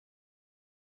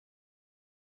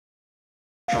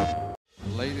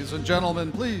Ladies and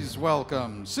gentlemen, please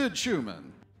welcome Sid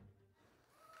Shuman.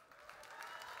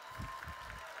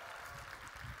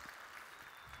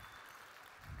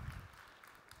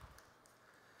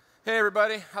 Hey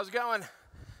everybody, how's it going?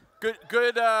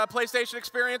 Good PlayStation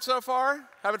experience so far?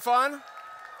 Having fun?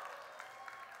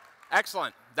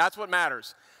 Excellent, that's what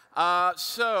matters.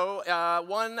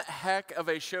 One heck of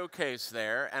a showcase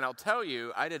there, and I'll tell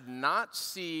you, I did not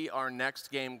see our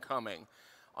next game coming.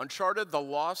 Uncharted: The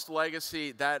Lost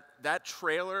Legacy, that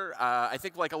trailer, I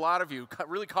think like a lot of you,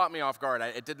 really caught me off guard.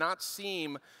 It did not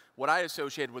seem what I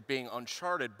associated with being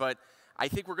Uncharted, but I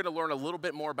think we're going to learn a little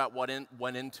bit more about what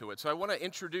went into it. So I want to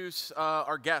introduce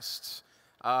our guests.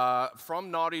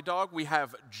 From Naughty Dog, we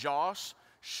have Josh,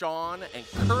 Sean, and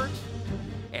Kurt,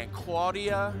 and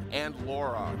Claudia and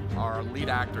Laura, our lead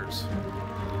actors.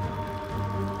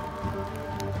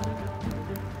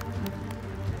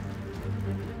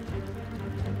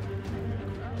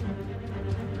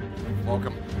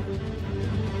 Welcome.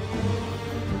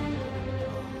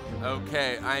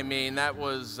 Okay, I mean that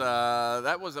was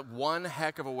one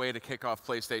heck of a way to kick off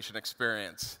PlayStation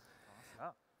experience.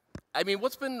 I mean,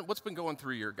 what's been going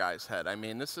through your guys' head? I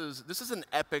mean, this is an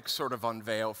epic sort of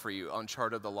unveil for you,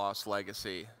 Uncharted: The Lost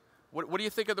Legacy. What do you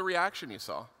think of the reaction you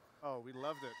saw? Oh, we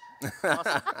loved it.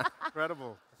 Awesome.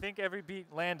 Incredible. I think every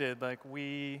beat landed. Like,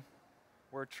 we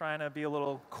were trying to be a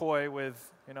little coy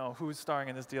with, you know, who's starring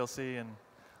in this DLC, and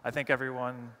I think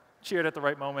everyone cheered at the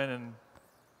right moment, and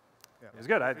yeah, it was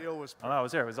good. I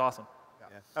was there. It was awesome.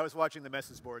 Yeah. I was watching the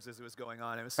message boards as it was going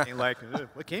on. I was saying, like,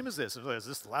 what game is this? Is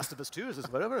this The Last of Us 2? Is this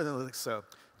whatever? And so,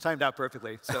 timed out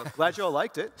perfectly. So, glad you all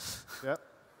liked it. Yep.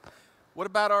 What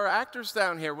about our actors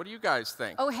down here? What do you guys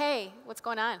think? Oh, hey, what's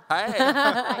going on? Hi.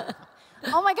 Hi.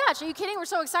 Oh my gosh, are you kidding? We're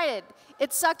so excited.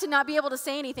 It sucked to not be able to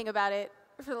say anything about it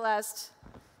for the last,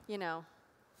 you know,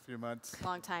 few months.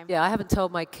 Long time. Yeah, I haven't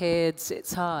told my kids.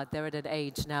 It's hard. They're at an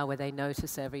age now where they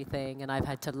notice everything, and I've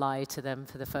had to lie to them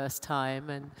for the first time,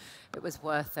 and it was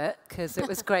worth it because it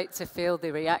was great to feel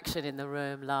the reaction in the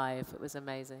room live. It was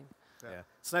amazing. Yeah.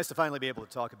 It's nice to finally be able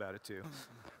to talk about it, too.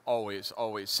 Always,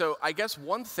 always. So I guess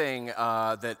one thing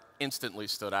that instantly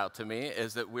stood out to me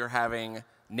is that we're having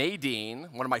Nadine,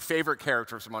 one of my favorite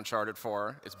characters from Uncharted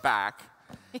 4, is back.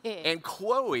 And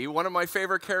Chloe, one of my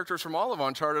favorite characters from all of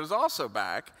Uncharted, is also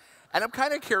back. And I'm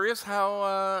kind of curious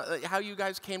how you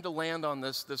guys came to land on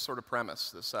this sort of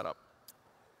premise, this setup.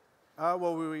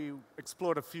 Well, we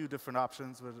explored a few different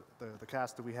options with the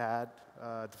cast that we had,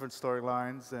 different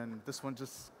storylines, and this one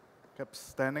just kept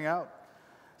standing out.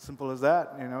 Simple as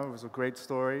that. You know, it was a great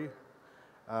story.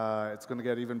 It's going to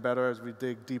get even better as we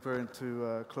dig deeper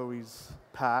into Chloe's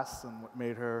past and what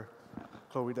made her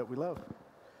Chloe that we love.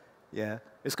 Yeah,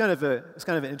 it's kind of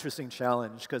an interesting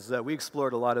challenge because we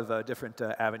explored a lot of different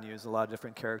avenues, a lot of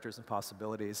different characters and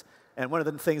possibilities. And one of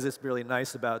the things that's really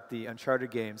nice about the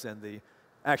Uncharted games and the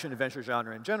action-adventure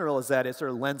genre in general is that it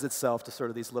sort of lends itself to sort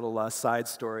of these little side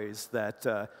stories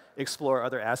that explore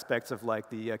other aspects of like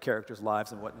the characters'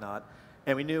 lives and whatnot.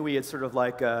 And we knew we had sort of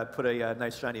like put a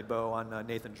nice shiny bow on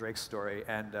Nathan Drake's story,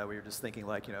 and we were just thinking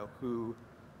like, you know, who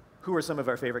are some of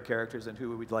our favorite characters and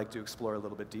who we'd like to explore a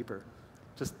little bit deeper.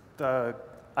 Just the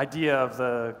idea of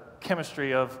the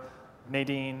chemistry of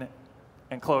Nadine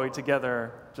and Chloe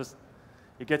together, just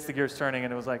it gets the gears turning,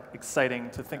 and it was like exciting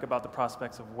to think about the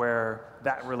prospects of where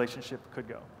that relationship could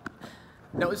go.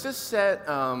 Now, is this set,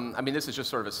 I mean, this is just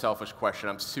sort of a selfish question.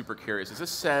 I'm super curious. Is this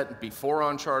set before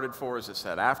Uncharted 4? Is this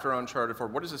set after Uncharted 4?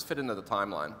 What does this fit into the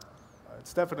timeline?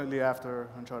 It's definitely after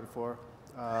Uncharted 4.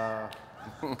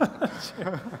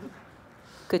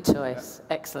 Good choice.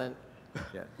 Yeah. Excellent.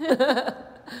 Yeah.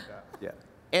 Yeah.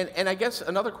 And I guess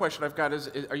another question I've got is,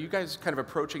 are you guys kind of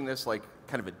approaching this like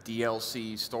kind of a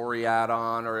DLC story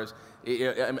add-on, or is,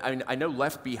 I mean, I know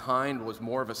Left Behind was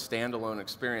more of a standalone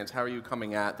experience. How are you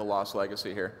coming at The Lost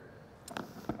Legacy here?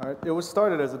 All right. It was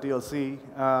started as a DLC,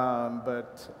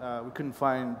 but we couldn't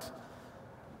find,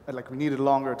 like we needed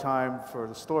longer time for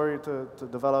the story to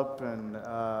develop, and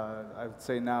I would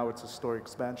say now it's a story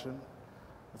expansion.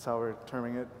 That's how we're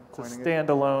terming it, coining it. It's a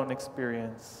standalone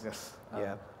experience. Yes.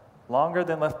 Yeah. Longer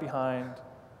than Left Behind,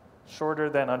 shorter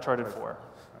than Uncharted 4.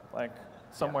 Like,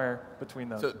 somewhere between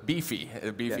those. So beefy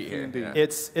here. Indeed. Yeah.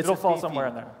 It'll fall somewhere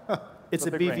in there. It's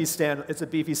a beefy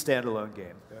standalone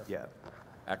game. Yeah.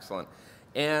 Excellent.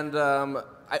 And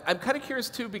I'm kind of curious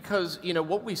too, because you know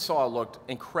what we saw looked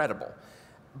incredible,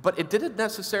 but it didn't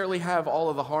necessarily have all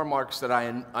of the hallmarks that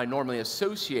I normally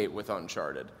associate with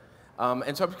Uncharted.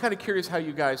 And so I'm kind of curious how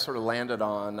you guys sort of landed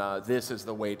on this as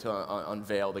the way to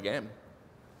unveil the game.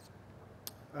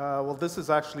 Well, this is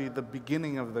actually the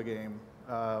beginning of the game,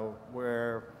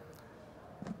 where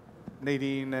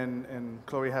Nadine and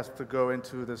Chloe has to go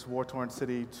into this war-torn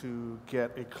city to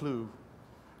get a clue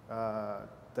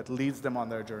that leads them on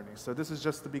their journey. So this is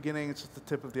just the beginning. It's just the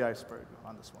tip of the iceberg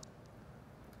on this one.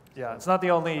 Yeah, it's not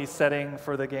the only setting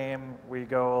for the game.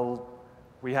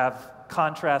 We have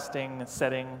contrasting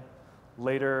setting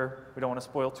later. We don't want to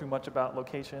spoil too much about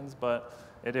locations, but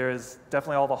it is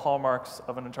definitely all the hallmarks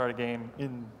of an Uncharted game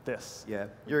in this. Yeah,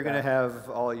 you're going to have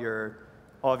all of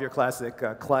your classic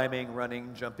climbing,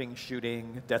 running, jumping,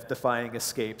 shooting, death-defying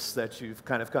escapes that you've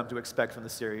kind of come to expect from the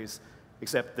series,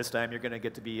 except this time you're going to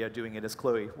get to be doing it as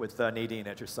Chloe with Nadine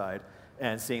at your side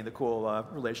and seeing the cool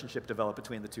relationship develop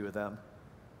between the two of them.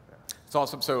 It's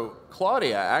awesome. So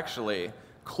Claudia, actually,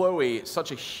 Chloe,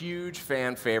 such a huge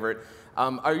fan favorite.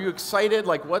 Are you excited?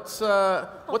 Like, what's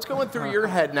going through your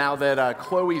head now that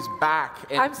Chloe's back?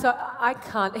 I'm sorry, I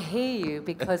can't hear you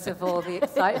because of all the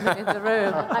excitement in the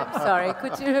room. I'm sorry,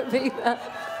 could you repeat that?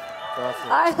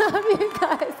 Awesome. I love you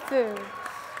guys too.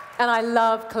 And I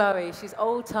love Chloe. She's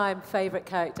all-time favorite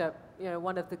character. You know,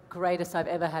 one of the greatest I've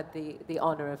ever had the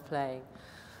honor of playing.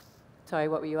 Sorry,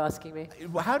 what were you asking me?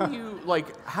 How do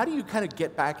you kind of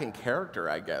get back in character,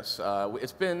 I guess?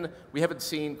 We haven't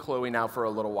seen Chloe now for a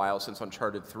little while since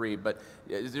Uncharted 3, but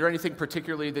is there anything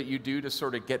particularly that you do to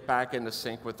sort of get back into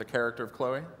sync with the character of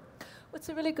Chloe? Well, it's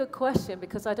a really good question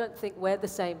because I don't think we're the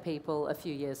same people a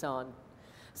few years on.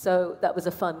 So that was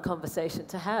a fun conversation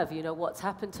to have. You know, what's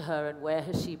happened to her and where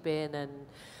has she been and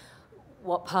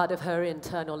what part of her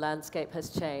internal landscape has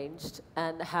changed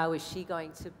and how is she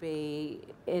going to be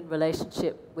in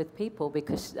relationship with people,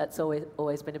 because that's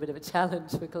always been a bit of a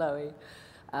challenge for Chloe,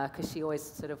 because she always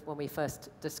sort of, when we first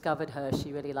discovered her,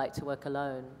 she really liked to work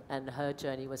alone, and her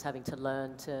journey was having to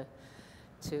learn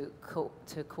to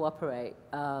cooperate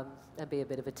and be a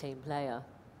bit of a team player.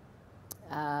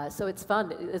 So it's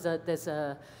fun. There's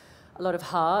a lot of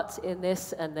heart in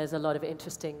this, and there's a lot of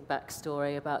interesting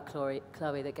backstory about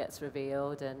Chloe that gets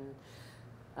revealed, and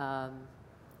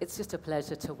it's just a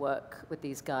pleasure to work with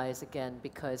these guys again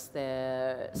because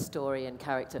they're story and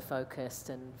character focused,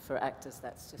 and for actors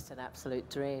that's just an absolute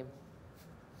dream.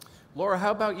 Laura,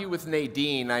 how about you with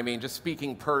Nadine? I mean, just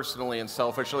speaking personally and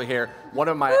selfishly here, one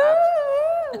of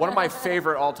my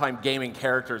favorite all-time gaming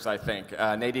characters, I think.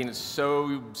 Nadine is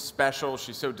so special.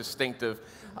 She's so distinctive.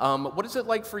 What is it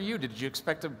like for you? Did you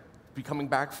expect to be coming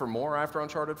back for more after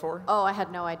Uncharted 4? Oh, I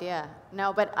had no idea.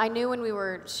 No, but I knew when we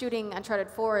were shooting Uncharted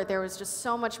 4, there was just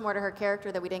so much more to her character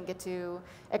that we didn't get to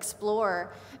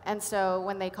explore. And so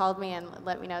when they called me and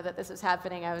let me know that this was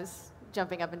happening, I was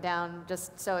jumping up and down,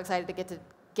 just so excited to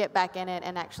get back in it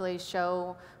and actually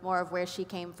show more of where she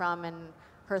came from and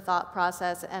her thought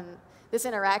process. And this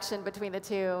interaction between the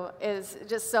two is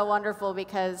just so wonderful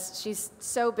because she's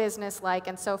so businesslike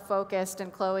and so focused,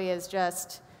 and Chloe is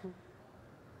just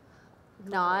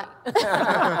not.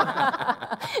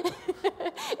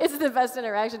 It's the best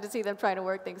interaction to see them trying to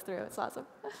work things through. It's awesome.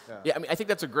 Yeah, I mean, I think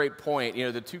that's a great point. You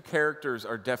know, the two characters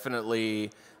are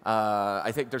definitely,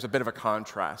 I think there's a bit of a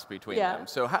contrast between them.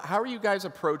 So how are you guys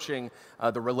approaching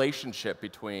the relationship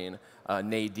between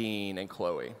Nadine and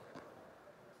Chloe?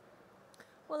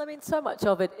 Well, I mean, so much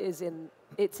of it is in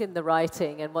the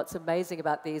writing, and what's amazing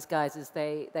about these guys is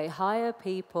they hire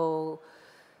people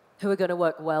who are going to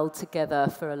work well together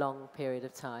for a long period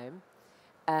of time.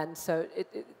 And so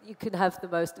you can have the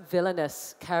most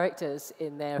villainous characters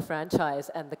in their franchise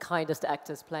and the kindest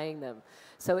actors playing them.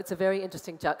 So it's a very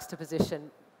interesting juxtaposition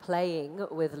playing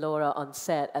with Laura on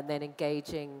set and then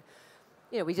engaging.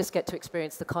 You know, we just get to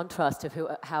experience the contrast of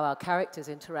how our characters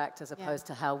interact as opposed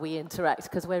to how we interact,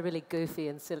 because we're really goofy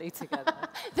and silly together.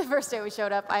 The first day we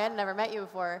showed up, I had never met you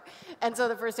before. And so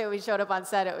the first day we showed up on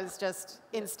set, it was just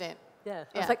instant. Yeah.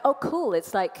 I was like, oh, cool.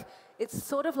 It's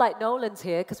sort of like Nolan's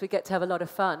here, because we get to have a lot of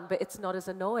fun, but it's not as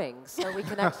annoying. So we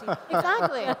can actually...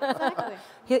 Exactly.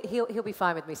 He'll be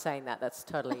fine with me saying that. That's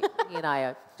totally... He and I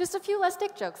are... Just a few less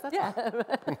dick jokes, that's all.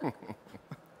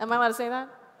 Am I allowed to say that?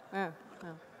 Yeah. No.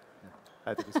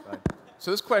 I think it's fine.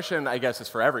 So this question, I guess, is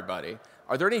for everybody.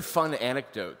 Are there any fun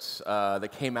anecdotes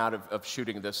that came out of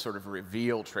shooting this sort of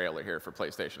reveal trailer here for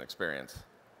PlayStation Experience?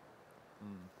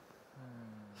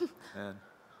 Man.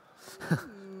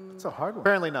 It's a hard one.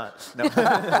 Apparently not. No.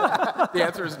 The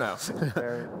answer is no.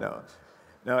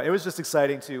 No, it was just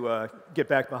exciting to get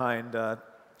back behind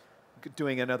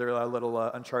doing another little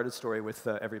Uncharted story with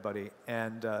everybody.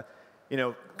 And you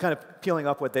know, kind of peeling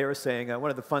up what they were saying, one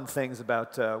of the fun things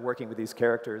about working with these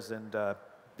characters and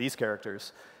these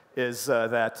characters is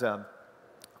that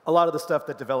a lot of the stuff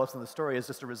that develops in the story is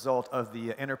just a result of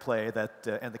the interplay that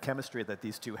and the chemistry that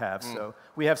these two have. So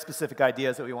we have specific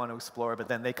ideas that we want to explore, but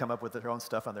then they come up with their own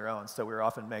stuff on their own. So we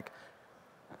often make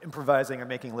improvising or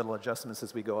making little adjustments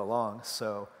as we go along.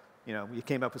 So, you know, we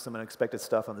came up with some unexpected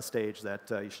stuff on the stage that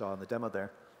you saw in the demo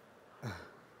there. I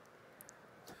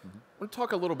want to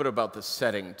talk a little bit about the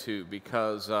setting, too,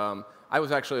 because I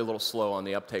was actually a little slow on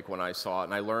the uptake when I saw it,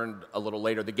 and I learned a little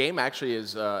later. The game actually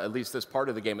is, at least this part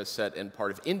of the game is set in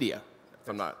part of India, if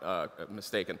I'm not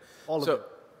mistaken. All of it.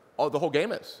 Oh, the whole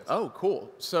game is? Oh,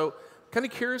 cool. So kind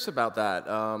of curious about that.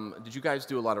 Did you guys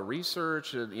do a lot of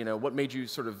research? You know, what made you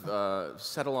sort of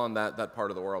settle on that part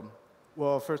of the world?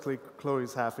 Well, firstly,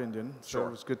 Chloe's half Indian, so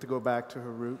it was good to go back to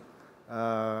her root.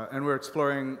 And we're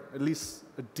exploring at least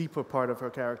a deeper part of her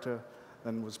character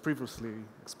than was previously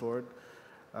explored.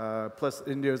 Plus,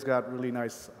 India's got really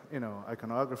nice, you know,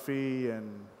 iconography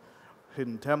and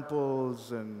hidden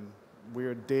temples and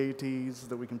weird deities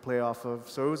that we can play off of.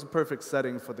 So it was a perfect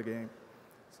setting for the game.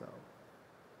 So.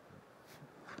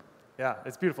 Yeah,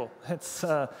 it's beautiful. It's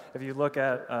if you look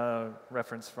at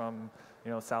reference from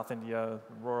South India,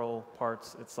 rural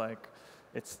parts, it's like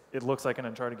it looks like an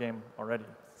Uncharted game already.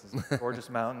 It's gorgeous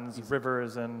mountains,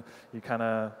 rivers, and you kind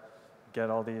of get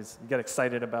all these. You get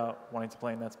excited about wanting to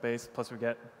play in that space. Plus, we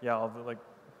get all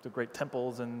the great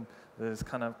temples and this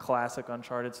kind of classic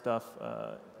Uncharted stuff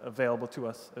available to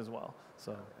us as well.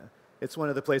 So. It's one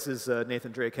of the places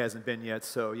Nathan Drake hasn't been yet,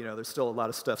 so there's still a lot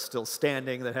of stuff still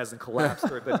standing that hasn't collapsed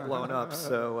or been blown up.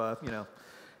 So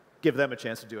give them a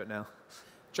chance to do it now.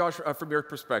 Josh, from your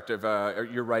perspective,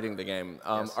 you're writing the game.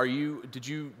 Yes. Did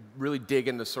you really dig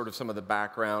into sort of some of the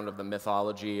background of the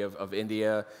mythology of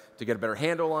India to get a better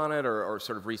handle on it, or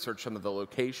sort of research some of the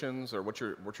locations, or what's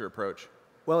your approach?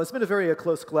 Well, it's been a very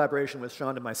close collaboration with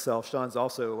Sean and myself. Sean's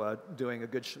also doing a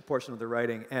good portion of the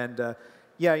writing, and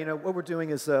what we're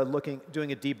doing is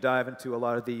doing a deep dive into a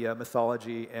lot of the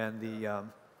mythology and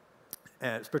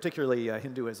particularly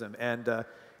Hinduism. And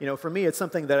for me, it's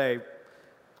something that I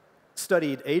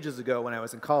studied ages ago when I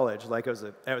was in college. Like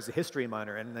I was a history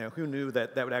minor, and who knew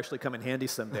that would actually come in handy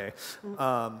someday.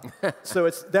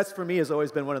 So that's for me has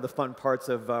always been one of the fun parts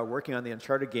of working on the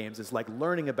Uncharted games, is like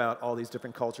learning about all these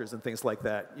different cultures and things like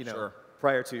that. Sure.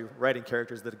 Prior to writing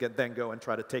characters that then go and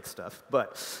try to take stuff.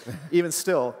 But even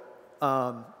still.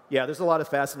 There's a lot of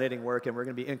fascinating work, and we're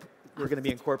going to be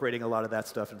incorporating a lot of that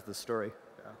stuff into the story.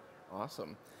 Yeah.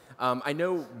 Awesome. I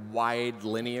know wide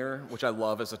linear, which I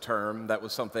love as a term. That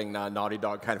was something Naughty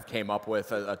Dog kind of came up with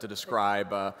to describe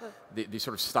the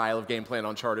sort of style of gameplay in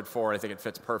Uncharted 4. I think it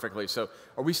fits perfectly. So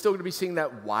are we still going to be seeing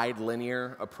that wide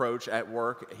linear approach at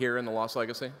work here in The Lost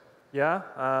Legacy? Yeah.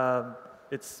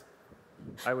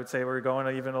 I would say we're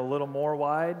going even a little more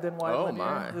wide than wide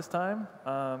linear this time.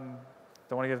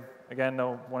 Don't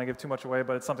want to give too much away,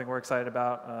 but it's something we're excited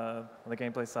about on the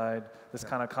gameplay side. This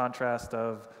kind of contrast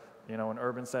of, an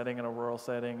urban setting and a rural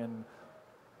setting, and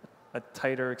a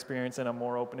tighter experience and a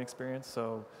more open experience.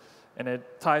 So, and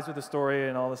it ties with the story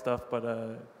and all this stuff, but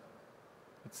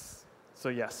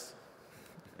yes.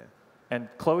 Yeah. And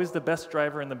Chloe's the best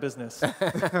driver in the business,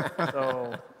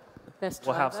 so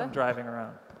we'll have some driving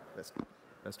around.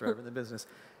 Best driver in the business.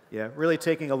 Yeah, really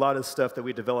taking a lot of stuff that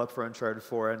we developed for Uncharted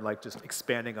 4 and just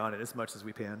expanding on it as much as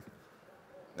we can.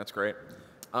 That's great.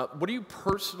 What are you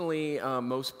personally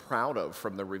most proud of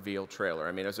from the reveal trailer?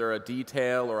 I mean, is there a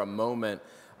detail or a moment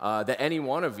that any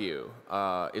one of you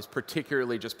is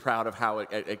particularly just proud of how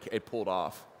it pulled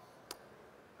off?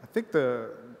 I think for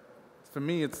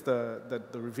me, it's the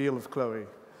reveal of Chloe.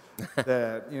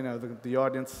 That the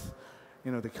audience.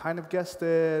 They kind of guessed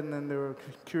it, and then they were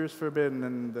curious for a bit, and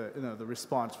then the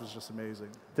response was just amazing.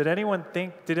 Did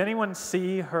anyone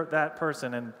see that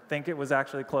person and think it was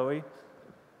actually Chloe?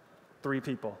 3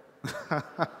 people.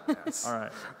 Yes. All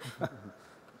right.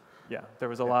 Yeah, there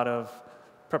was a lot of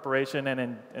preparation,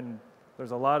 and there's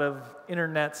a lot of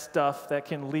internet stuff that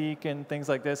can leak and things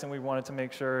like this, and we wanted to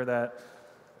make sure that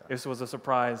this was a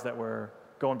surprise that we're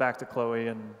going back to Chloe,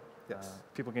 and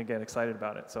people can get excited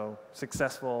about it. So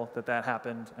successful that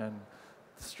happened, and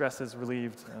the stress is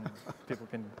relieved, and people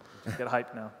can get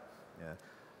hyped now. Yeah,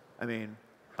 I mean,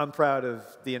 I'm proud of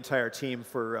the entire team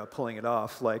for pulling it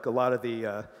off. Like a lot of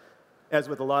as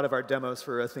with a lot of our demos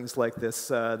for things like this,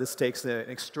 this takes an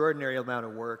extraordinary amount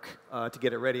of work to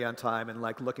get it ready on time and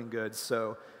looking good.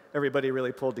 So everybody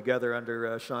really pulled together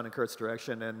under Sean and Kurt's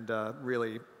direction and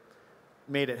really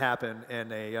made it happen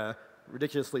in a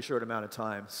ridiculously short amount of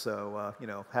time. So,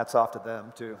 hats off to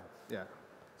them, too. Yeah.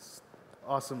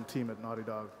 Awesome team at Naughty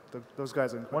Dog. Those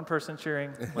guys are incredible. One person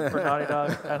cheering for Naughty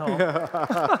Dog at home.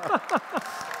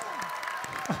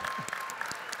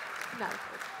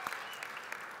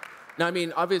 Now, I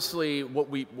mean, obviously, what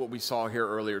we saw here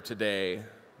earlier today,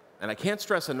 and I can't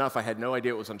stress enough, I had no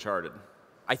idea it was Uncharted.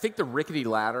 I think the rickety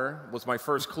ladder was my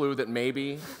first clue that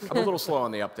maybe, I'm a little slow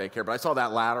on the uptake here, but I saw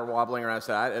that ladder wobbling around.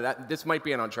 This might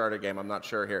be an Uncharted game, I'm not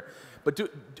sure here. But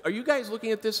are you guys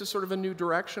looking at this as sort of a new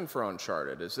direction for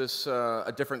Uncharted? Is this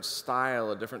a different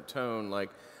style, a different tone? Like,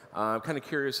 I'm kind of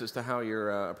curious as to how you're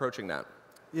approaching that.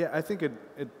 Yeah, I think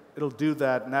it'll do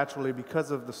that naturally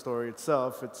because of the story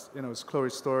itself. It's, you know, it's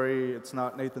Chloe's story. It's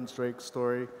not Nathan Drake's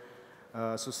story.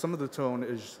 So some of the tone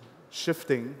is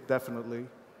shifting, definitely.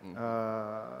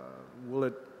 Will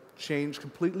it change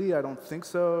completely? I don't think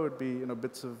so. It would be, you know,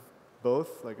 bits of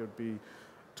both. Like, it would be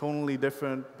tonally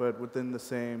different, but within the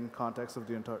same context of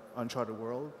the Uncharted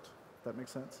world. If that makes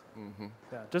sense?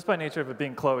 Yeah, just by nature of it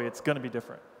being Chloe, it's going to be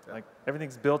different. Yeah. Like,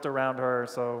 everything's built around her,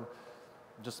 so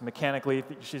just mechanically,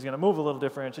 she's going to move a little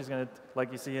different. She's going to,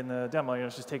 like you see in the demo, you know,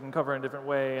 she's taking cover in a different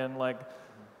way, and like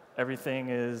everything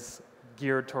is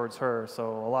geared towards her.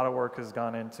 So a lot of work has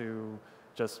gone into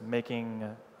just making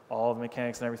all the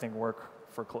mechanics and everything work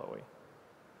for Chloe.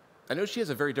 I know she has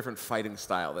a very different fighting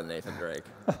style than Nathan Drake.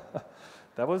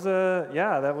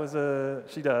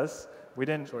 She does. We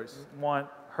didn't want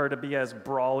her to be as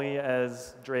brawly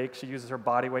as Drake. She uses her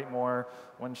body weight more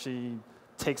when she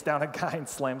takes down a guy and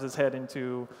slams his head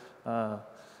into a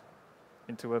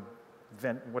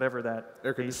vent, whatever that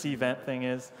AC vent thing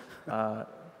is.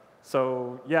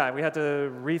 So yeah, we had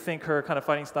to rethink her kind of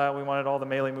fighting style. We wanted all the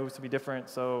melee moves to be different.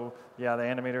 So yeah, the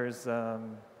animators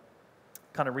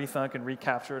kind of rethunk and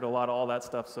recaptured a lot of all that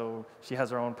stuff. So she has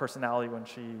her own personality when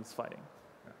she's fighting.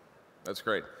 Yeah. That's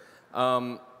great.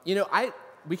 You know,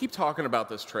 we keep talking about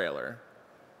this trailer.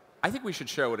 I think we should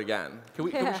show it again. Can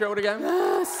we show it again?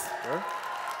 Yes. Sure.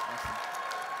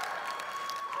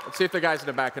 Let's see if the guys in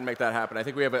the back can make that happen. I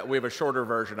think we have a shorter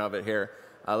version of it here.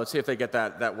 Let's see if they get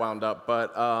that wound up.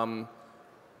 But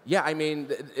yeah, I mean,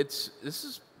 this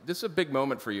is a big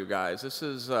moment for you guys. This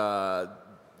is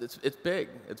it's big.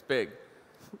 It's big.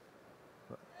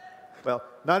 Well,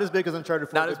 not as big as Uncharted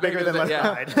 4. Not as big bigger than my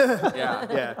pride. Yeah.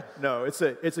 Yeah. No, it's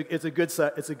a good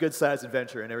sized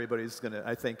adventure, and everybody's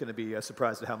gonna be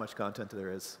surprised at how much content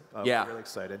there is. Yeah. I'm really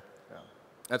excited. Yeah.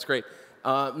 That's great.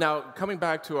 Now, coming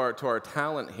back to our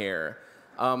talent here,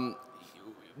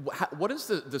 what is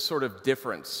the sort of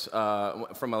difference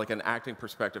from like an acting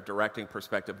perspective, directing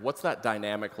perspective? What's that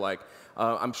dynamic like?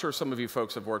 I'm sure some of you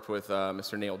folks have worked with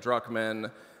Mr. Neil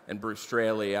Druckmann and Bruce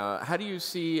Straley. How do you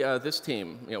see this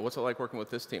team? You know, what's it like working with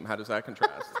this team? How does that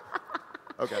contrast?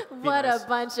 Okay. What a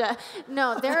bunch of...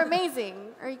 No, they're amazing.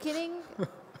 Are you kidding?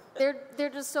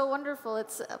 They're just so wonderful.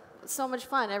 It's so much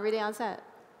fun every day on set.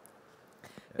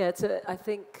 Yeah, I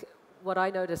think what I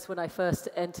noticed when I first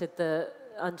entered the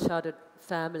Uncharted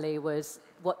family was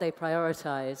what they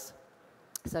prioritize.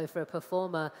 So for a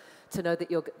performer to know that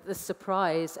the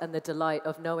surprise and the delight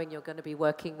of knowing you're going to be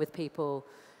working with people,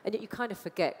 and yet you kind of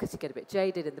forget because you get a bit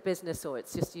jaded in the business, or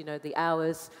it's just, you know, the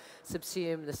hours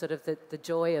subsume the sort of the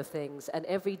joy of things. And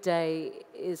every day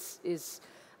is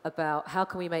about how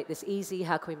can we make this easy,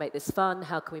 how can we make this fun,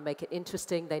 how can we make it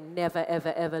interesting. They never,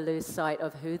 ever, ever lose sight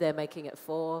of who they're making it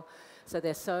for. So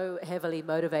they're so heavily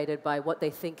motivated by what they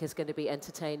think is going to be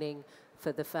entertaining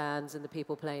for the fans and the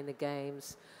people playing the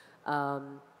games.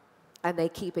 And they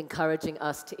keep encouraging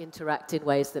us to interact in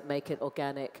ways that make it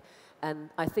organic. And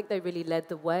I think they really led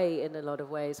the way in a lot of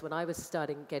ways when I was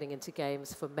getting into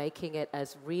games, for making it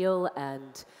as real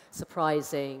and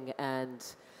surprising and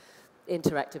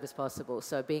interactive as possible.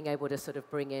 So being able to sort of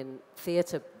bring in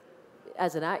theatre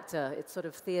as an actor, it's sort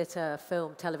of theatre,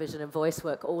 film, television, and voice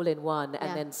work all in one,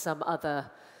 and then some other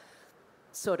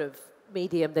sort of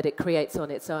medium that it creates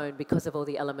on its own because of all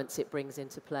the elements it brings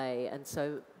into play. And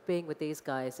so being with these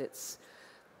guys,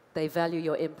 they value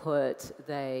your input,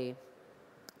 they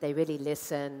really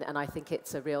listen, and I think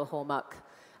it's a real hallmark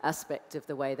aspect of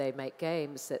the way they make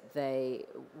games, that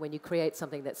when you create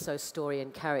something that's so story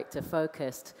and character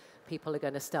focused, people are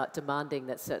going to start demanding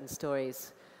that certain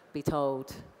stories be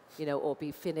told, you know, or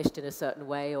be finished in a certain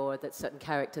way, or that certain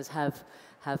characters have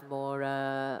more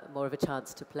of a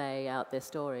chance to play out their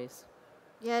stories.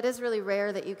 Yeah, it is really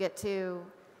rare that you get to,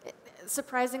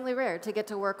 surprisingly rare, to get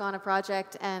to work on a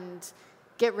project and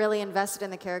get really invested in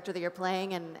the character that you're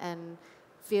playing and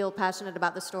feel passionate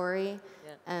about the story.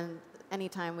 Yeah. And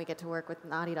anytime we get to work with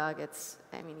Naughty Dog,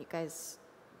 I mean, you guys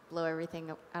blow everything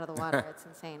out of the water. It's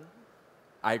insane.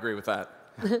 I agree with that.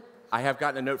 I have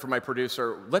gotten a note from my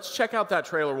producer. Let's check out that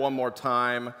trailer one more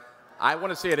time. I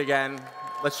want to see it again.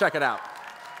 Let's check it out.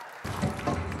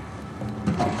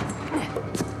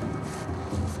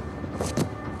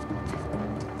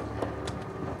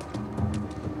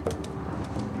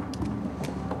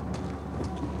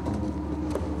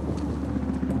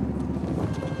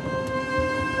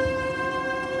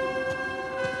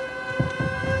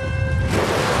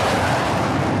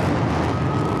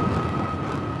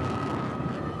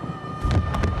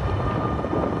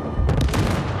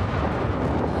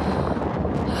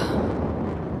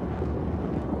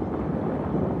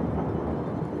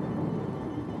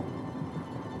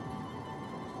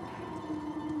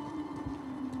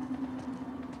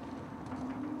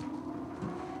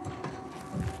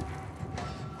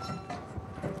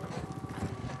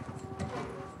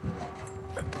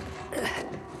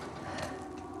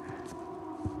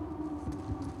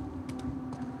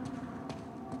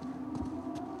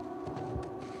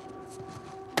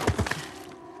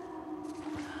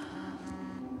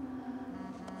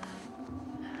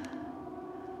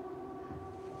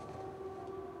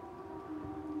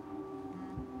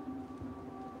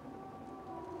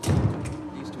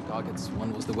 targets.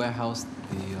 One was the warehouse,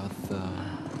 the other...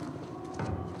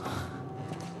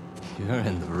 You're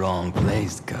in the wrong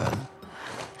place, girl.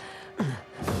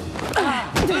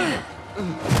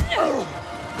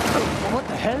 What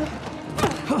the hell?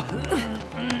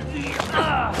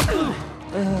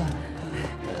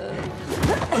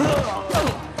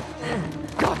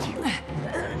 Got you.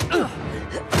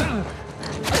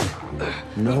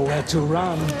 Nowhere to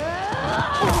run.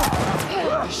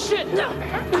 Shit!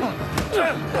 Back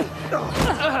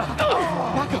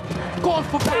up! Go on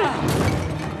for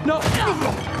back! No!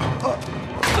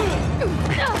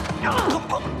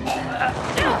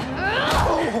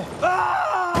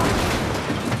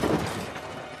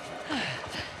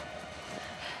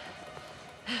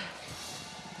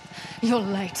 You're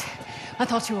late. I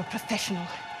thought you were a professional.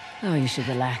 Oh, you should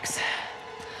relax.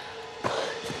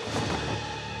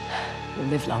 You'll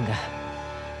live longer.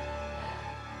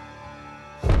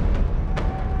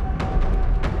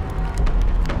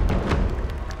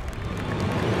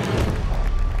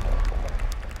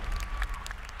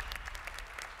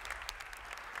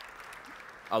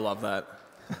 I love that.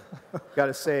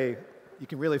 Gotta say, you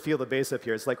can really feel the bass up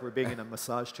here. It's like we're being in a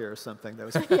massage chair or something. That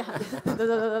was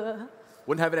Yeah.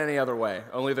 Wouldn't have it any other way.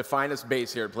 Only the finest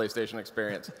bass here at PlayStation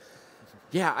Experience.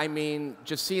 Yeah, I mean,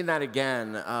 just seeing that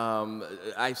again,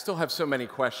 I still have so many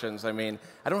questions. I mean,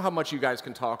 I don't know how much you guys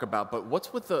can talk about, but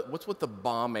what's with the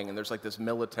bombing and there's like this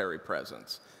military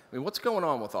presence? I mean, what's going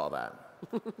on with all that?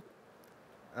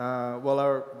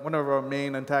 Well, one of our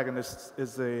main antagonists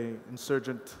is an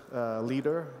insurgent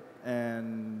leader,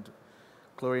 and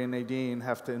Claudia and Nadine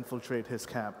have to infiltrate his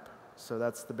camp. So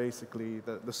that's basically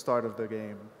the start of the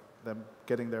game, them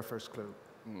getting their first clue.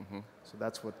 Mm-hmm. So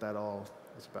that's what that all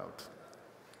is about.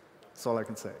 That's all I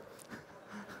can say.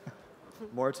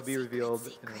 more to be revealed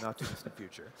in the not-too-distant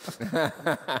future.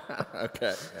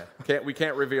 Okay. We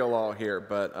can't reveal all here,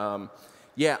 but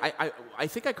yeah, I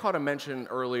think I caught a mention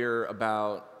earlier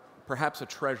about perhaps a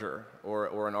treasure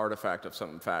or an artifact of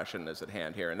some fashion is at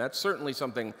hand here, and that's certainly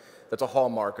something that's a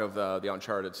hallmark of the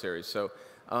Uncharted series. So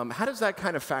how does that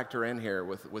kind of factor in here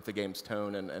with the game's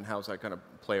tone, and how does that kind of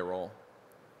play a role?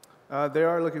 They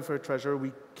are looking for a treasure.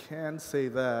 We can say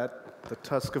that. The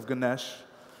Tusk of Ganesh,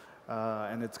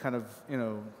 and it's kind of,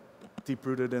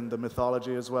 deep-rooted in the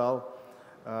mythology as well.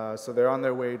 So they're on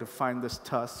their way to find this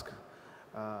tusk.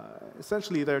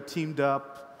 Essentially, they're teamed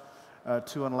up,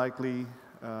 two unlikely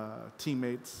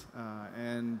teammates,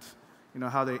 and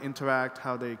how they interact,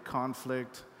 how they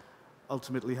conflict,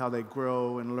 ultimately how they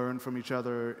grow and learn from each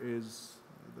other is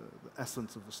the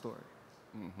essence of the story.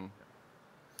 Mm-hmm.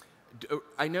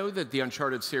 I know that the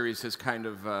Uncharted series has kind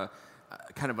of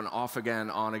an off-again,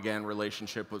 on-again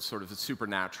relationship with sort of the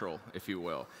supernatural, if you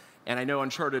will. And I know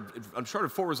Uncharted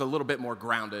 4 was a little bit more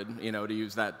grounded, to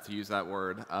use that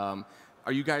word.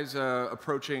 Are you guys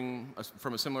approaching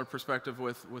from a similar perspective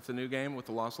with the new game, with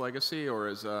the Lost Legacy, or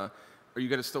are you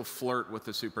going to still flirt with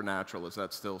the supernatural? Is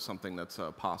that still something that's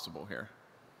possible here?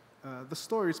 The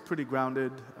story is pretty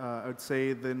grounded. I would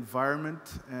say the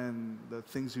environment and the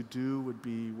things you do would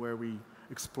be where we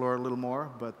explore a little more,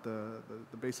 but the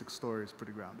basic story is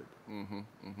pretty grounded. Mm-hmm,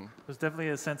 mm-hmm. There's definitely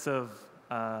a sense of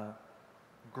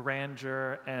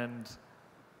grandeur and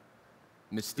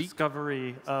mystique,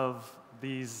 discovery of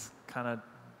these kind of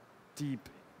deep,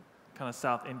 kind of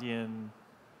South Indian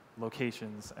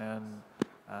locations, and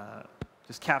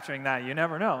just capturing that. You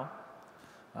never know.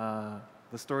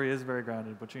 The story is very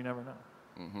grounded, but you never know.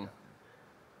 Mm-hmm.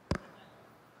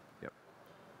 Yep.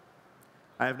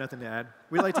 I have nothing to add.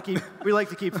 We like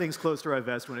to keep things close to our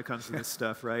vest when it comes to this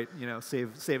stuff, right?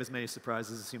 Save as many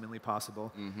surprises as humanly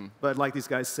possible. Mm-hmm. But like these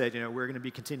guys said, we're going to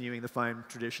be continuing the fine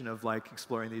tradition of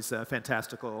exploring these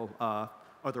fantastical,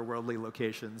 otherworldly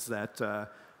locations that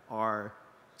are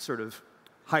sort of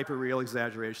hyper-real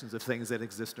exaggerations of things that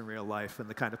exist in real life, and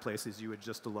the kind of places you would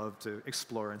just love to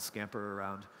explore and scamper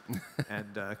around,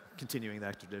 and continuing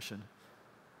that tradition.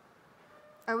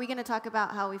 Are we going to talk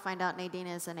about how we find out Nadine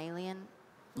is an alien?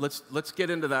 Let's get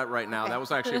into that right now. Okay. That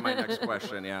was actually my next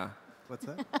question. Yeah. What's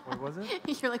that? What was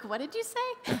it? You're like, what did you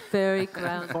say? Very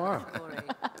grounded Far. story.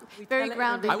 Very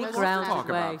grounded. I would love to talk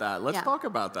way. about that. Let's Yeah. talk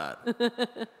about that.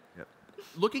 Yep.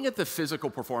 Looking at the physical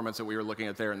performance that we were looking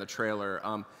at there in the trailer,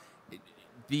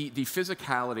 the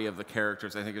physicality of the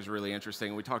characters, I think, is really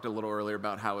interesting. We talked a little earlier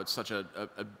about how it's such a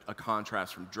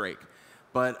contrast from Drake.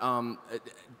 But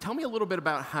tell me a little bit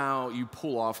about how you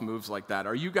pull off moves like that.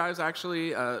 Are you guys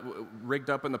actually rigged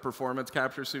up in the performance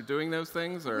capture suit doing those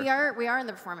things? Or? We are in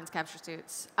the performance capture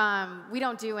suits. We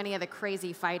don't do any of the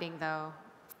crazy fighting, though.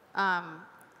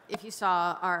 If you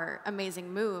saw our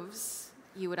amazing moves,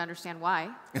 you would understand why.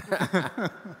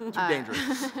 Too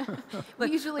dangerous. We're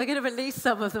going to release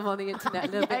some of them on the internet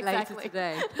a little bit later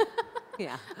today.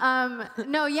 Yeah.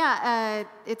 No, yeah,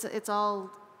 it's all,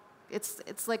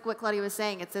 it's like what Claudia was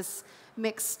saying. It's this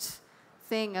mixed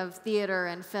thing of theater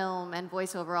and film and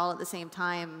voiceover all at the same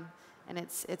time, and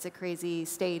it's a crazy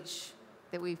stage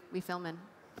that we film in.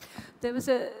 There was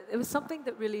something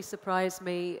that really surprised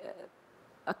me.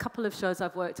 A couple of shows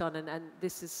I've worked on, and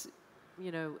this is,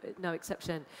 you know, no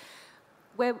exception,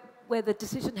 where the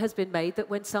decision has been made that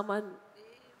when someone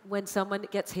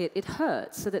gets hit, it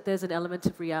hurts, so that there's an element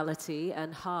of reality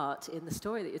and heart in the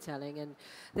story that you're telling. And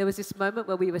there was this moment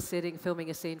where we were sitting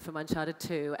filming a scene from Uncharted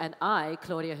 2, and I,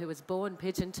 Claudia, who was born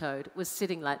pigeon-toed, was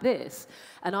sitting like this.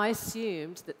 And I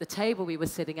assumed that the table we were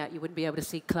sitting at, you wouldn't be able to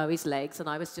see Chloe's legs, and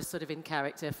I was just sort of in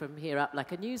character from here up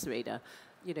like a newsreader.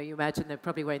 You know, you imagine they're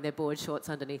probably wearing their board shorts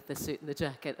underneath the suit and the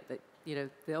jacket that, you know,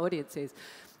 the audience is.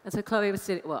 And so Chloe was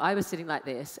sitting, well, I was sitting like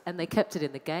this, and they kept it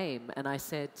in the game. And I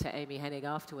said to Amy Hennig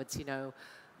afterwards, you know,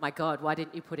 my God, why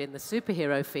didn't you put in the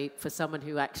superhero feet for someone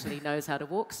who actually knows how to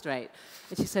walk straight?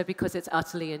 And she said, because it's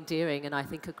utterly endearing, and I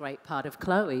think a great part of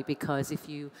Chloe, because if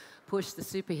you push the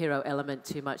superhero element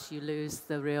too much, you lose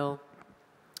the real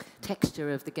texture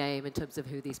of the game in terms of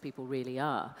who these people really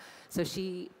are. So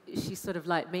she's sort of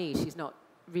like me. She's not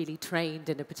really trained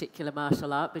in a particular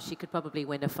martial art, but she could probably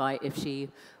win a fight if she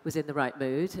was in the right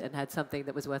mood and had something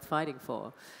that was worth fighting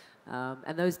for.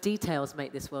 And those details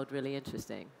make this world really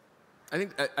interesting. I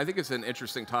think it's an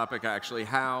interesting topic, actually.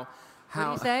 How what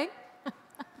are you saying?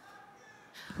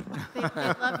 They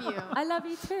love you. I love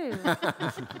you too.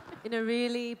 In a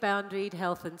really boundaried,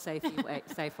 health and safe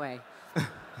way.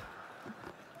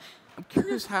 I'm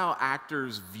curious how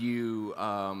actors view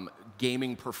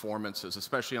gaming performances,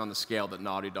 especially on the scale that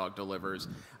Naughty Dog delivers,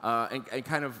 and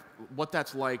kind of what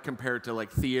that's like compared to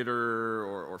like theater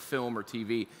or film or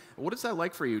TV. What is that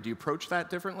like for you? Do you approach that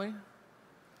differently?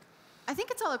 I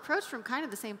think it's all approached from kind of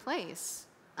the same place.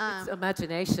 It's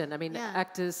imagination. I mean,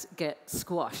 actors get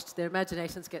squashed. Their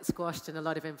imaginations get squashed in a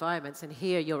lot of environments, and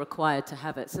here you're required to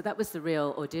have it. So that was the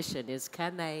real audition, is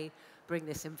can they bring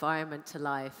this environment to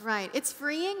life? Right. It's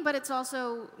freeing, but it's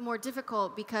also more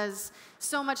difficult because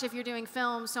so much, if you're doing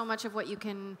film, so much of what you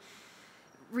can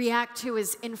react to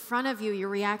is in front of you. You're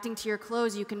reacting to your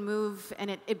clothes. You can move, and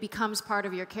it becomes part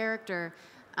of your character.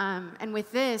 And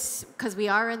with this, because we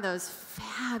are in those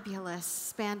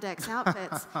fabulous spandex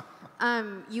outfits,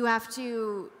 you have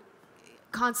to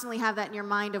constantly have that in your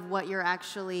mind of what you're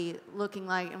actually looking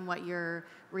like and what you're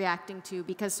reacting to,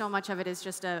 because so much of it is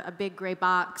just a big gray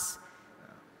box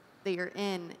that you're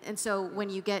in. And so when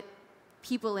you get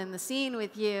people in the scene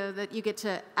with you that you get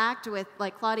to act with,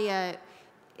 like Claudia,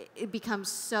 it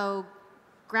becomes so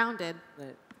grounded.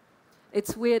 Right.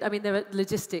 It's weird. I mean, there are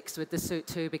logistics with the suit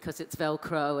too, because it's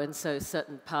Velcro, and so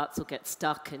certain parts will get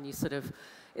stuck, and you sort of,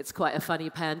 it's quite a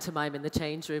funny pantomime in the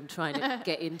change room trying to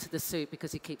get into the suit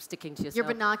because you keep sticking to yourself. Your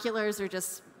binoculars are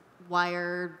just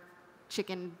wire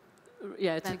chicken.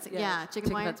 Chicken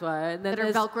wire. Wire. And then that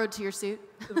are Velcroed to your suit.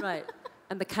 Right.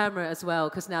 And the camera as well,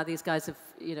 because now these guys have,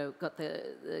 you know, got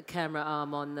the camera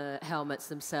arm on the helmets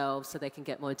themselves, so they can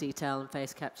get more detail and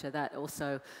face capture. That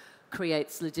also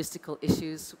creates logistical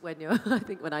issues when you're, I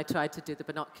think when I tried to do the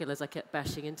binoculars, I kept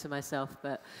bashing into myself,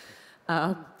 but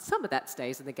some of that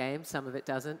stays in the game, some of it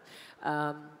doesn't.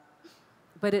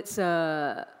 But it's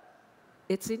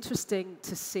interesting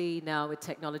to see now with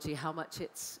technology how much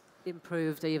it's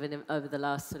improved even over the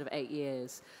last sort of 8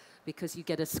 years, because you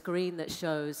get a screen that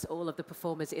shows all of the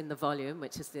performers in the volume,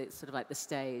 which is sort of like the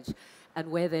stage, and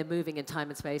where they're moving in time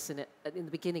and space. And in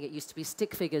the beginning, it used to be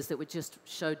stick figures that would just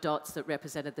show dots that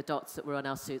represented the dots that were on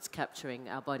our suits capturing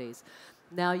our bodies.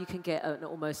 Now you can get an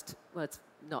almost, well, it's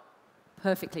not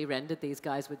perfectly rendered, these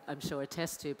guys would, I'm sure,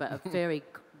 attest to, but a very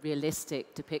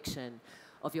realistic depiction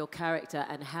of your character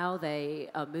and how they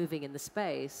are moving in the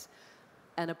space.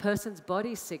 And a person's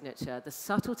body signature, the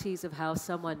subtleties of how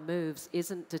someone moves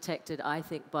isn't detected, I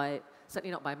think,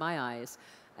 certainly not by my eyes.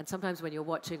 And sometimes when you're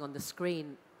watching on the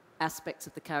screen, aspects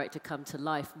of the character come to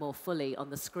life more fully on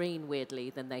the screen, weirdly,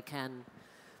 than they can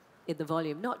in the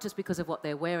volume. Not just because of what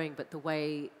they're wearing, but the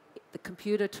way the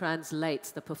computer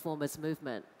translates the performer's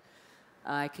movement.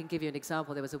 I can give you an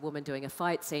example. There was a woman doing a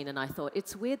fight scene, and I thought,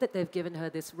 it's weird that they've given her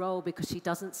this role because she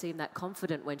doesn't seem that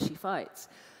confident when she fights.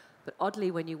 But oddly,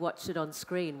 when you watched it on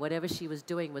screen, whatever she was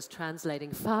doing was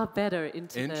translating far better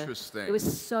into Interesting. It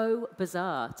was so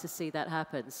bizarre to see that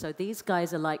happen. So these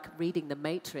guys are like reading The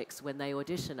Matrix when they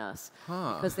audition us.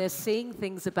 Because they're seeing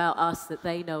things about us that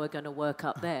they know are going to work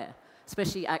up there.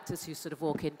 Especially actors who sort of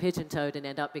walk in pigeon-toed and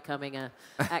end up becoming an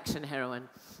action heroine.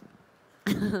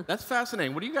 That's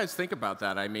fascinating. What do you guys think about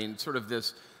that? I mean, sort of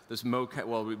this mocap.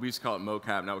 Well, we used to call it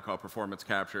mocap. Now we call it performance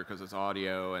capture because it's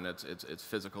audio and it's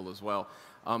physical as well.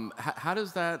 How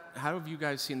have you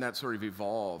guys seen that sort of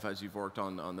evolve as you've worked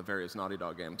on the various Naughty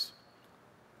Dog games?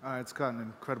 It's gotten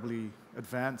incredibly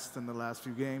advanced in the last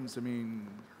few games. I mean,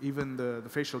 even the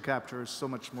facial capture is so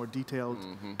much more detailed.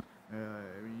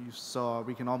 You saw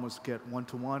we can almost get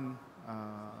one-to-one.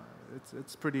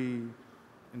 It's pretty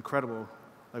incredible.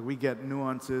 Like, we get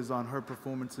nuances on her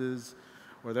performances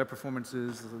or their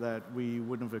performances that we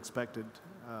wouldn't have expected.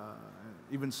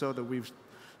 Even so that we've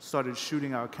started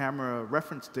shooting our camera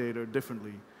reference data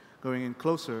differently, going in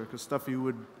closer, because stuff you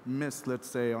would miss, let's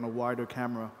say, on a wider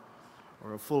camera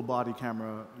or a full body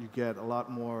camera, you get a lot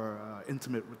more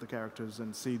intimate with the characters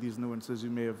and see these nuances you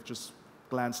may have just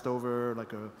glanced over,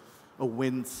 like a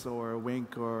wince or a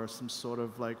wink or some sort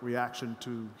of like reaction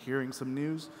to hearing some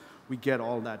news. We get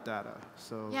all that data,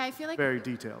 so yeah, I feel like very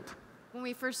detailed. When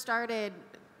we first started,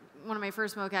 one of my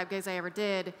first mocap gigs I ever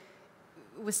did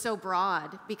was so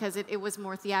broad because it was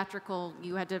more theatrical.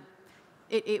 You had to,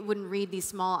 it wouldn't read these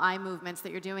small eye movements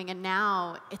that you're doing, and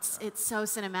now it's so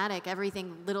cinematic.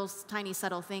 Everything, little tiny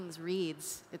subtle things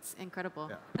reads. It's incredible.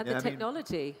 Yeah. And Yeah, the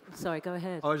technology. Sorry, go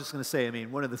ahead. I was just going to say, I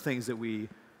mean, one of the things that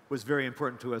was very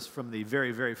important to us from the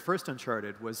very, very first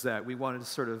Uncharted was that we wanted to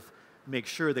sort of make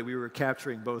sure that we were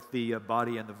capturing both the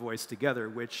body and the voice together,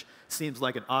 which seems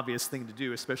like an obvious thing to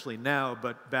do, especially now,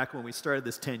 but back when we started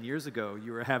this 10 years ago,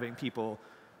 you were having people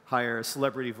hire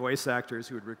celebrity voice actors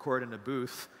who would record in a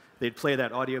booth. They'd play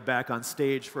that audio back on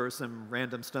stage for some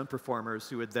random stunt performers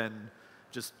who would then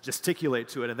just gesticulate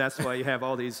to it, and that's why you have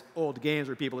all these old games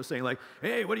where people are saying like,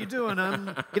 "Hey, what are you doing?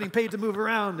 I'm getting paid to move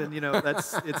around," and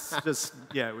it's just,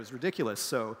 yeah, it was ridiculous.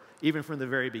 So even from the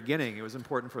very beginning, it was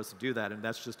important for us to do that, and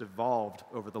that's just evolved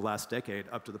over the last decade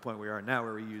up to the point we are now,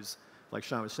 where we use, like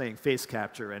Sean was saying, face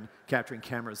capture and capturing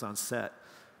cameras on set.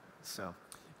 So.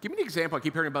 Give me an example. I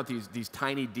keep hearing about these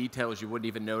tiny details you wouldn't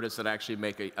even notice that actually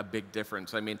make a big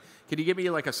difference. I mean, can you give me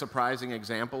like a surprising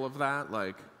example of that?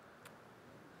 Like,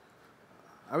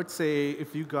 I would say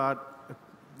if you got,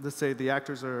 let's say the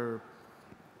actors are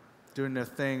doing their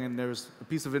thing and there's a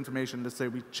piece of information, let's say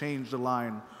we changed a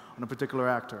line on a particular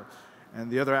actor and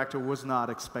the other actor was not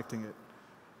expecting it.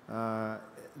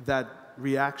 That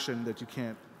reaction that you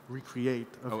can't recreate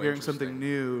of hearing something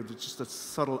new, just a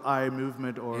subtle eye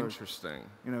movement or... Interesting.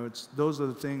 Those are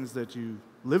the things that you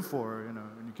live for,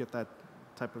 when you get that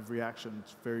type of reaction.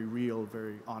 It's very real,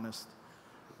 very honest.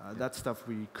 That stuff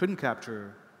we couldn't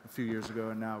capture a few years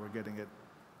ago, and now we're getting it.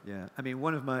 Yeah, I mean,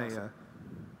 one of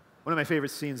my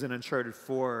favorite scenes in Uncharted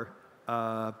 4.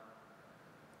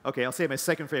 Okay, I'll say my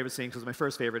second favorite scene because my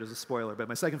first favorite is a spoiler. But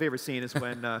my second favorite scene is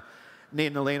when Nate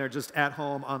and Elaine are just at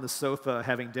home on the sofa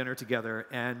having dinner together,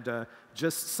 and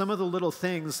just some of the little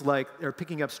things like they're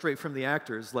picking up straight from the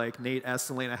actors. Like Nate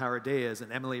asks Elena how her day is,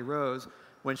 and Emily Rose,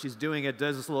 when she's doing it,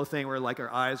 does this little thing where like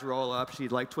her eyes roll up, she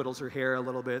like twiddles her hair a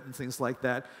little bit and things like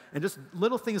that. And just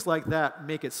little things like that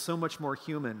make it so much more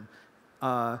human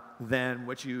than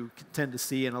what you tend to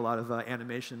see in a lot of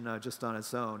animation just on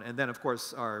its own. And then, of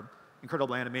course, our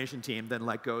incredible animation team then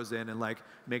like goes in and like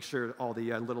makes sure all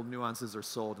the little nuances are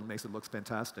sold and makes it look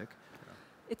fantastic.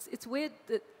 It's weird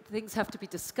that things have to be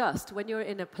discussed. When you're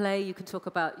in a play, you can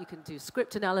do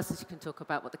script analysis, you can talk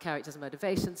about what the characters'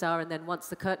 motivations are, and then once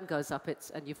the curtain goes up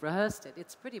and you've rehearsed it,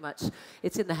 it's pretty much,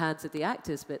 it's in the hands of the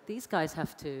actors, but these guys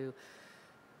have to,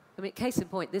 I mean, case in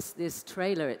point, this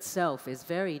trailer itself is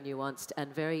very nuanced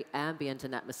and very ambient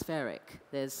and atmospheric.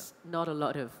 There's not a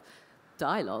lot of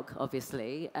dialogue,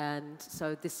 obviously, and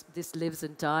so this lives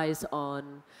and dies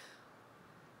on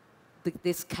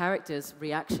this character's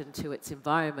reaction to its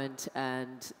environment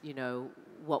and,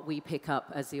 what we pick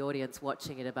up as the audience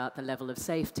watching it about the level of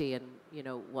safety and,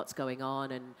 what's going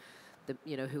on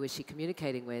and, who is she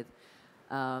communicating with.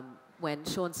 When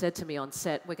Sean said to me on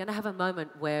set, we're going to have a moment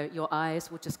where your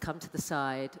eyes will just come to the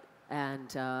side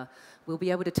and we'll be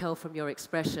able to tell from your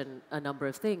expression a number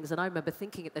of things. And I remember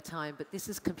thinking at the time, but this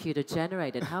is computer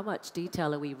generated. How much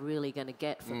detail are we really going to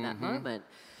get from that moment?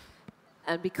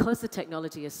 And because the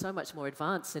technology is so much more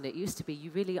advanced than it used to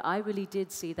be, I really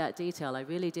did see that detail. I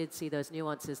really did see those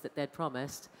nuances that they'd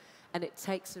promised. And it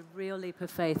takes a real leap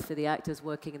of faith for the actors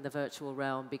working in the virtual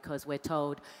realm because we're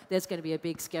told there's going to be a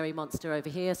big scary monster over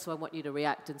here, so I want you to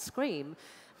react and scream.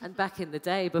 And back in the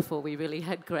day, before we really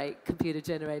had great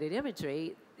computer-generated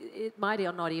imagery, it might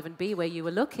not even be where you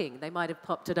were looking. They might have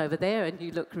popped it over there and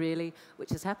you look really,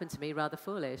 which has happened to me, rather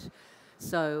foolish.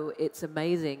 So it's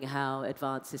amazing how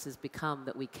advanced this has become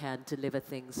that we can deliver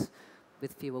things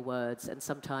with fewer words, and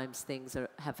sometimes things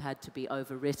have had to be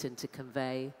overwritten to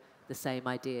convey the same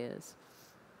ideas.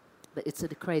 But it's a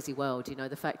crazy world, you know,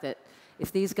 the fact that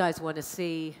if these guys want to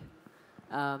see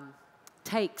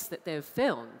takes that they've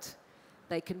filmed,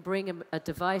 they can bring a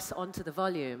device onto the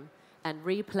volume and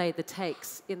replay the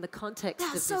takes in the context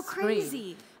of the screen. That's so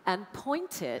crazy. And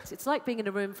point it. It's like being in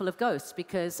a room full of ghosts,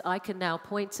 because I can now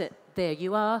point it, there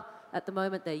you are at the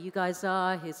moment, there you guys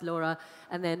are, here's Laura,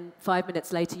 and then 5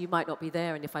 minutes later you might not be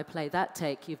there, and if I play that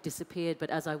take, you've disappeared, but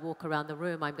as I walk around the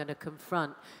room, I'm going to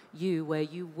confront you where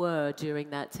you were during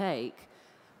that take.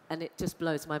 And it just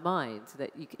blows my mind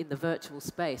that in the virtual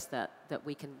space that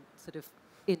we can sort of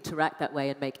interact that way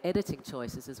and make editing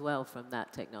choices as well from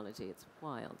that technology. It's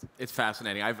wild. It's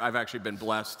fascinating. I've actually been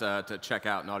blessed to check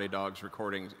out Naughty Dog's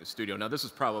recording studio. Now, this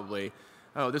is probably,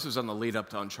 this was on the lead up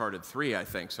to Uncharted 3, I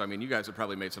think. So, I mean, you guys have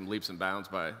probably made some leaps and bounds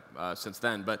since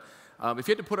then. But if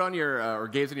you had to put on your, or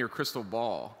gaze in your crystal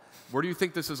ball, where do you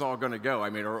think this is all going to go? I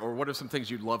mean, or what are some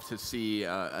things you'd love to see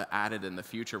added in the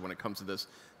future when it comes to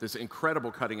this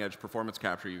incredible cutting-edge performance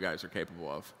capture you guys are capable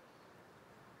of?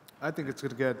 I think it's going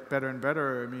to get better and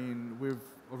better. I mean, we've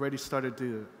already started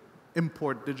to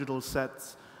import digital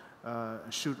sets,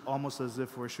 shoot almost as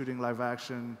if we're shooting live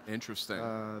action. Interesting.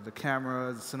 The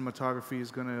camera, the cinematography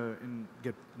is going to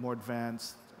get more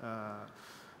advanced.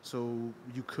 So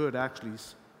you could actually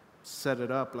set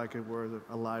it up like it were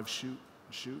a live shoot.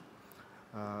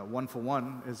 One for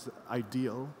one is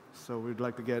ideal. So we'd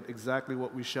like to get exactly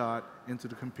what we shot into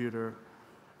the computer,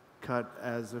 cut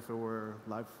as if it were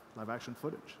live action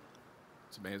footage.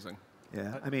 It's amazing.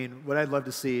 Yeah, I mean, what I'd love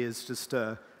to see is just,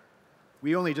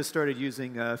 we only just started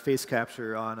using face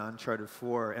capture on Uncharted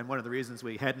 4, and one of the reasons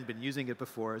we hadn't been using it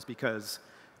before is because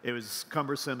it was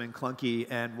cumbersome and clunky,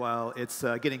 and while it's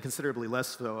getting considerably less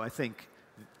so, I think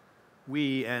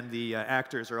we and the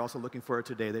actors are also looking forward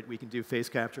to today that we can do face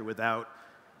capture without,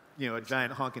 you know, a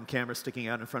giant honking camera sticking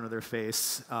out in front of their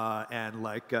face and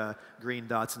like green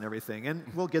dots and everything, and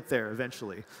we'll get there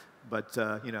eventually, but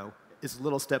you know, it's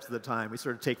little steps at a time. We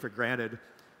sort of take for granted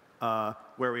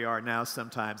where we are now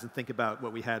sometimes and think about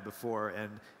what we had before,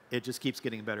 and it just keeps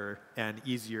getting better and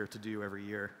easier to do every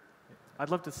year.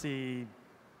 I'd love to see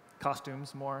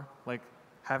costumes more, like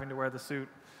having to wear the suit.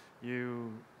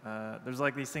 There's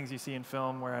like these things you see in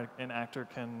film where an actor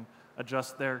can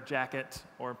adjust their jacket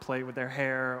or play with their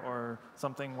hair or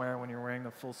something, where when you're wearing the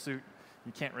full suit,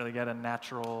 you can't really get a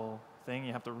natural thing.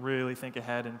 You have to really think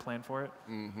ahead and plan for it.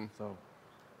 Mm-hmm. So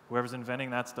whoever's inventing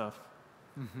that stuff,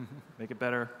 make it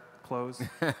better. Clothes.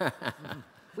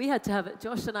 We had to have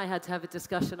Josh and I had to have a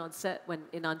discussion on set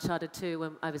in Uncharted 2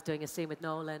 when I was doing a scene with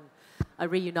Noel, and I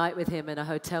reunite with him in a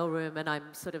hotel room, and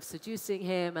I'm sort of seducing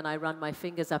him, and I run my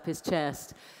fingers up his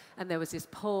chest, and there was this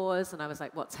pause, and I was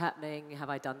like, "What's happening? Have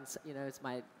I done? You know, is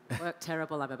my work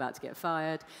terrible? I'm about to get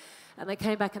fired." And they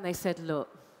came back and they said, "Look,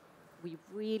 we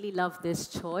really love this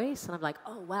choice." And I'm like,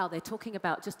 "Oh wow, they're talking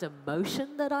about just a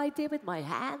motion that I did with my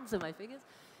hands and my fingers.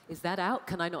 Is that out?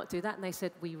 Can I not do that?" And they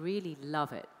said, "We really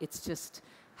love it. It's just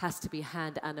has to be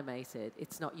hand animated.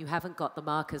 It's not, you haven't got the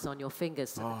markers on your fingers,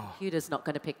 so the computer's not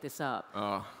going to pick this up."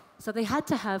 So they had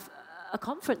to have a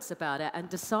conference about it and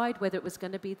decide whether it was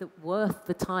going to be worth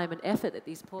the time and effort that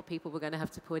these poor people were going to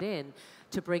have to put in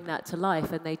to bring that to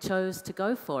life. And they chose to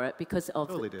go for it because of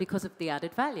the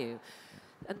added value.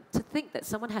 And to think that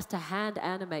someone has to hand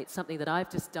animate something that I've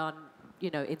just done,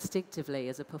 you know, instinctively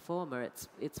as a performer,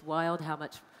 it's wild how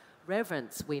much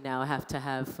reverence we now have to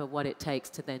have for what it takes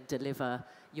to then deliver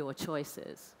your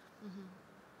choices.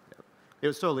 Mm-hmm. It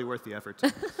was totally worth the effort.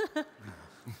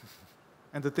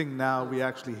 And the thing now, we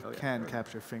actually can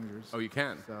capture fingers. Oh, you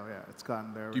can? So yeah, it's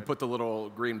gotten there. Do you put the little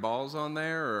green balls on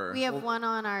there, or? We have one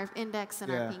on our index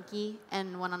and our pinky,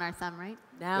 and one on our thumb, right?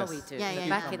 Now we do. Yeah,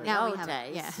 Back in the old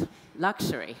days,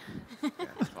 luxury.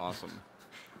 That's awesome.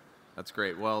 That's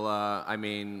great. Well, I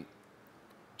mean,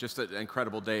 just an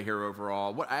incredible day here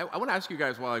overall. I want to ask you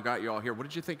guys while I got you all here, what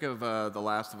did you think of The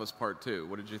Last of Us Part 2?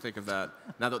 What did you think of that,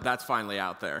 now that that's finally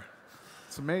out there?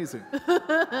 It's amazing.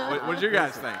 What did you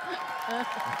guys think?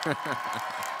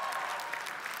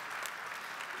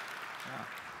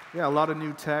 Yeah, a lot of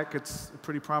new tech. It's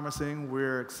pretty promising.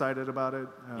 We're excited about it.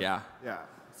 Yeah,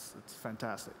 it's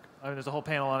fantastic. I mean, there's a whole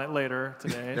panel on it later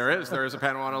today. There is a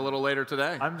panel on it a little later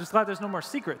today. I'm just glad there's no more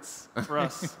secrets for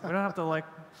us. We don't have to like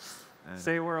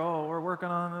say we're working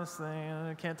on this thing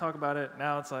and can't talk about it.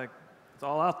 Now it's like it's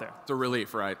all out there. It's a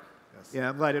relief, right? Yes. Yeah,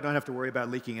 I'm glad I don't have to worry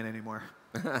about leaking it anymore.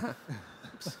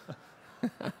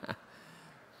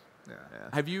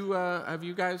 Have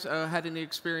you guys had any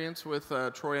experience with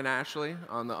Troy and Ashley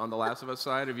on the Last of Us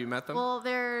side? Have you met them? Well,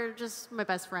 they're just my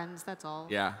best friends. That's all.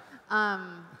 Yeah.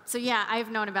 So yeah,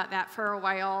 I've known about that for a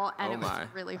while, and Oh it was my.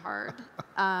 really hard.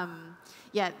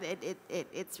 Yeah,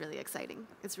 it's really exciting.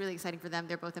 It's really exciting for them.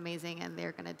 They're both amazing, and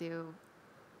they're going to do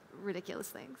ridiculous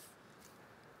things.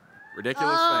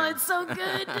 Ridiculous Oh, things. it's so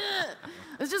good. I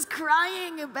was just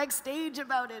crying backstage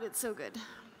about it. It's so good.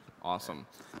 Awesome.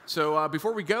 So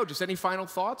before we go, just any final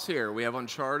thoughts here? We have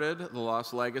Uncharted, The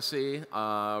Lost Legacy,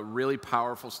 really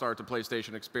powerful start to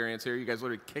PlayStation experience here. You guys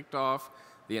literally kicked off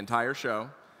the entire show.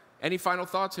 Any final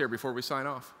thoughts here before we sign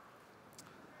off?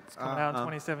 It's coming out in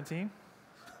 2017.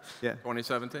 Yeah.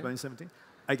 2017? 2017.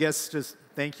 I guess just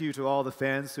thank you to all the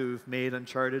fans who've made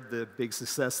Uncharted the big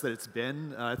success that it's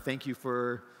been. Thank you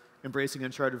for embracing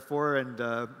Uncharted 4, and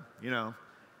you know,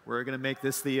 we're going to make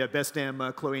this the best damn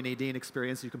Chloe and Nadine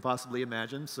experience you can possibly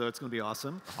imagine, so it's going to be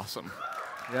awesome. Awesome.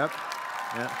 Yep.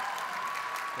 Yeah.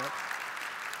 Yep.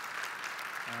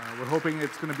 We're hoping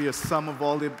it's going to be a sum of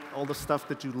all the stuff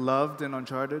that you loved in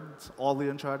Uncharted, all the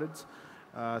Uncharteds.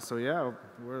 So yeah,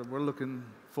 we're looking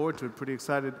forward to it, pretty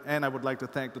excited. And I would like to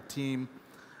thank the team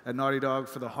at Naughty Dog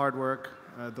for the hard work.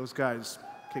 Those guys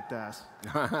kicked ass.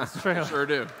 Sure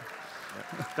do.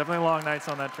 Definitely long nights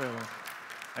on that trailer.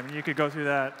 I mean, you could go through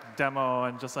that demo,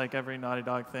 and just like every Naughty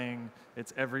Dog thing,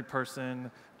 it's every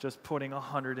person just putting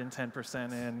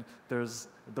 110% in. There's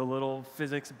the little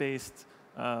physics-based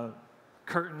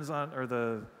curtains on, or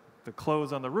the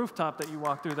clothes on the rooftop that you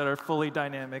walk through that are fully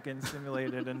dynamic and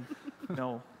simulated, and you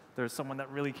know, there's someone that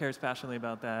really cares passionately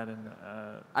about that. And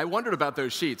I wondered about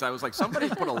those sheets. I was like, somebody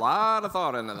put a lot of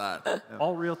thought into that.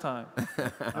 All real time.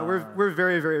 We're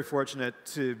very, very fortunate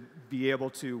to be able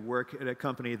to work at a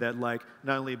company that not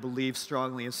only believes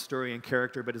strongly in story and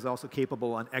character, but is also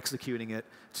capable on executing it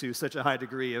to such a high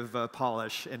degree of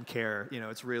polish and care. You know,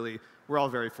 it's really, we're all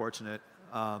very fortunate.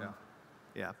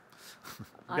 Yeah.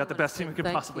 We got the best team we could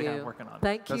possibly have working on it.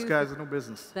 Thank you. Best guys in no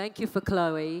business. Thank you for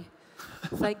Chloe.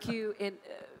 Thank you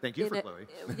Thank you for Chloe.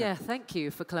 Yeah, thank you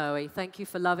for Chloe. Thank you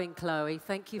for loving Chloe.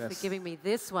 Thank you for giving me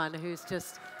this one, who's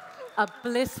just a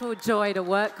blissful joy to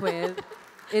work with.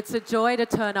 It's a joy to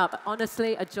turn up.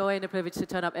 Honestly, a joy and a privilege to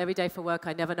turn up every day for work.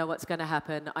 I never know what's going to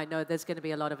happen. I know there's going to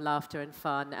be a lot of laughter and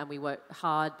fun, and we work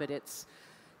hard, but it's,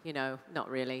 you know,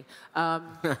 not really.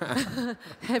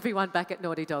 Everyone back at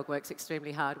Naughty Dog works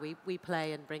extremely hard. We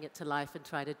play and bring it to life and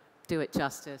try to do it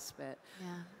justice. But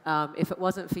if it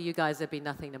wasn't for you guys, there'd be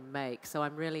nothing to make. So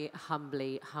I'm really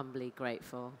humbly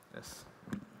grateful. Yes.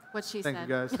 What she said. Thank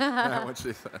you, guys. Yeah, what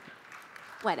she said.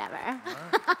 Whatever.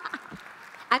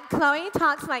 And Chloe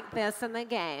talks like this in the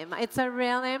game. It's a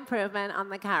real improvement on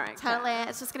the character. Totally.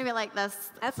 It's just going to be like this.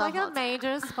 It's like a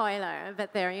major spoiler,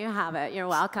 but there you have it. You're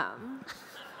welcome.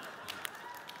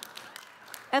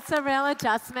 It's a real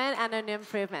adjustment and an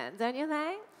improvement, don't you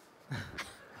think?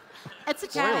 It's a I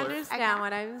challenge. understand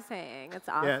what I'm saying. It's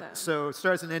awesome. Yeah, so it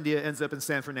starts in India, ends up in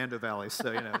San Fernando Valley, so,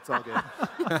 you know, it's all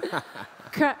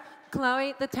good.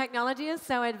 Chloe, the technology is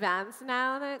so advanced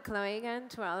now that Chloe can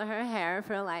twirl her hair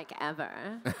for, like, ever.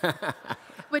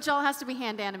 Which all has to be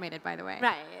hand animated, by the way.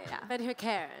 Right, but who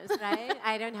cares, right?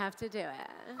 I don't have to do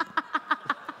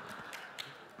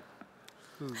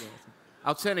it.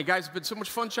 Outstanding. Guys, it's been so much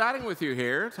fun chatting with you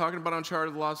here, talking about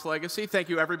Uncharted: The Lost Legacy. Thank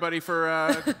you, everybody,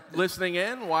 for listening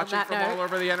in, watching from all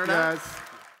over the internet. Yes.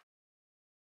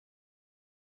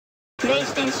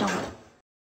 PlayStation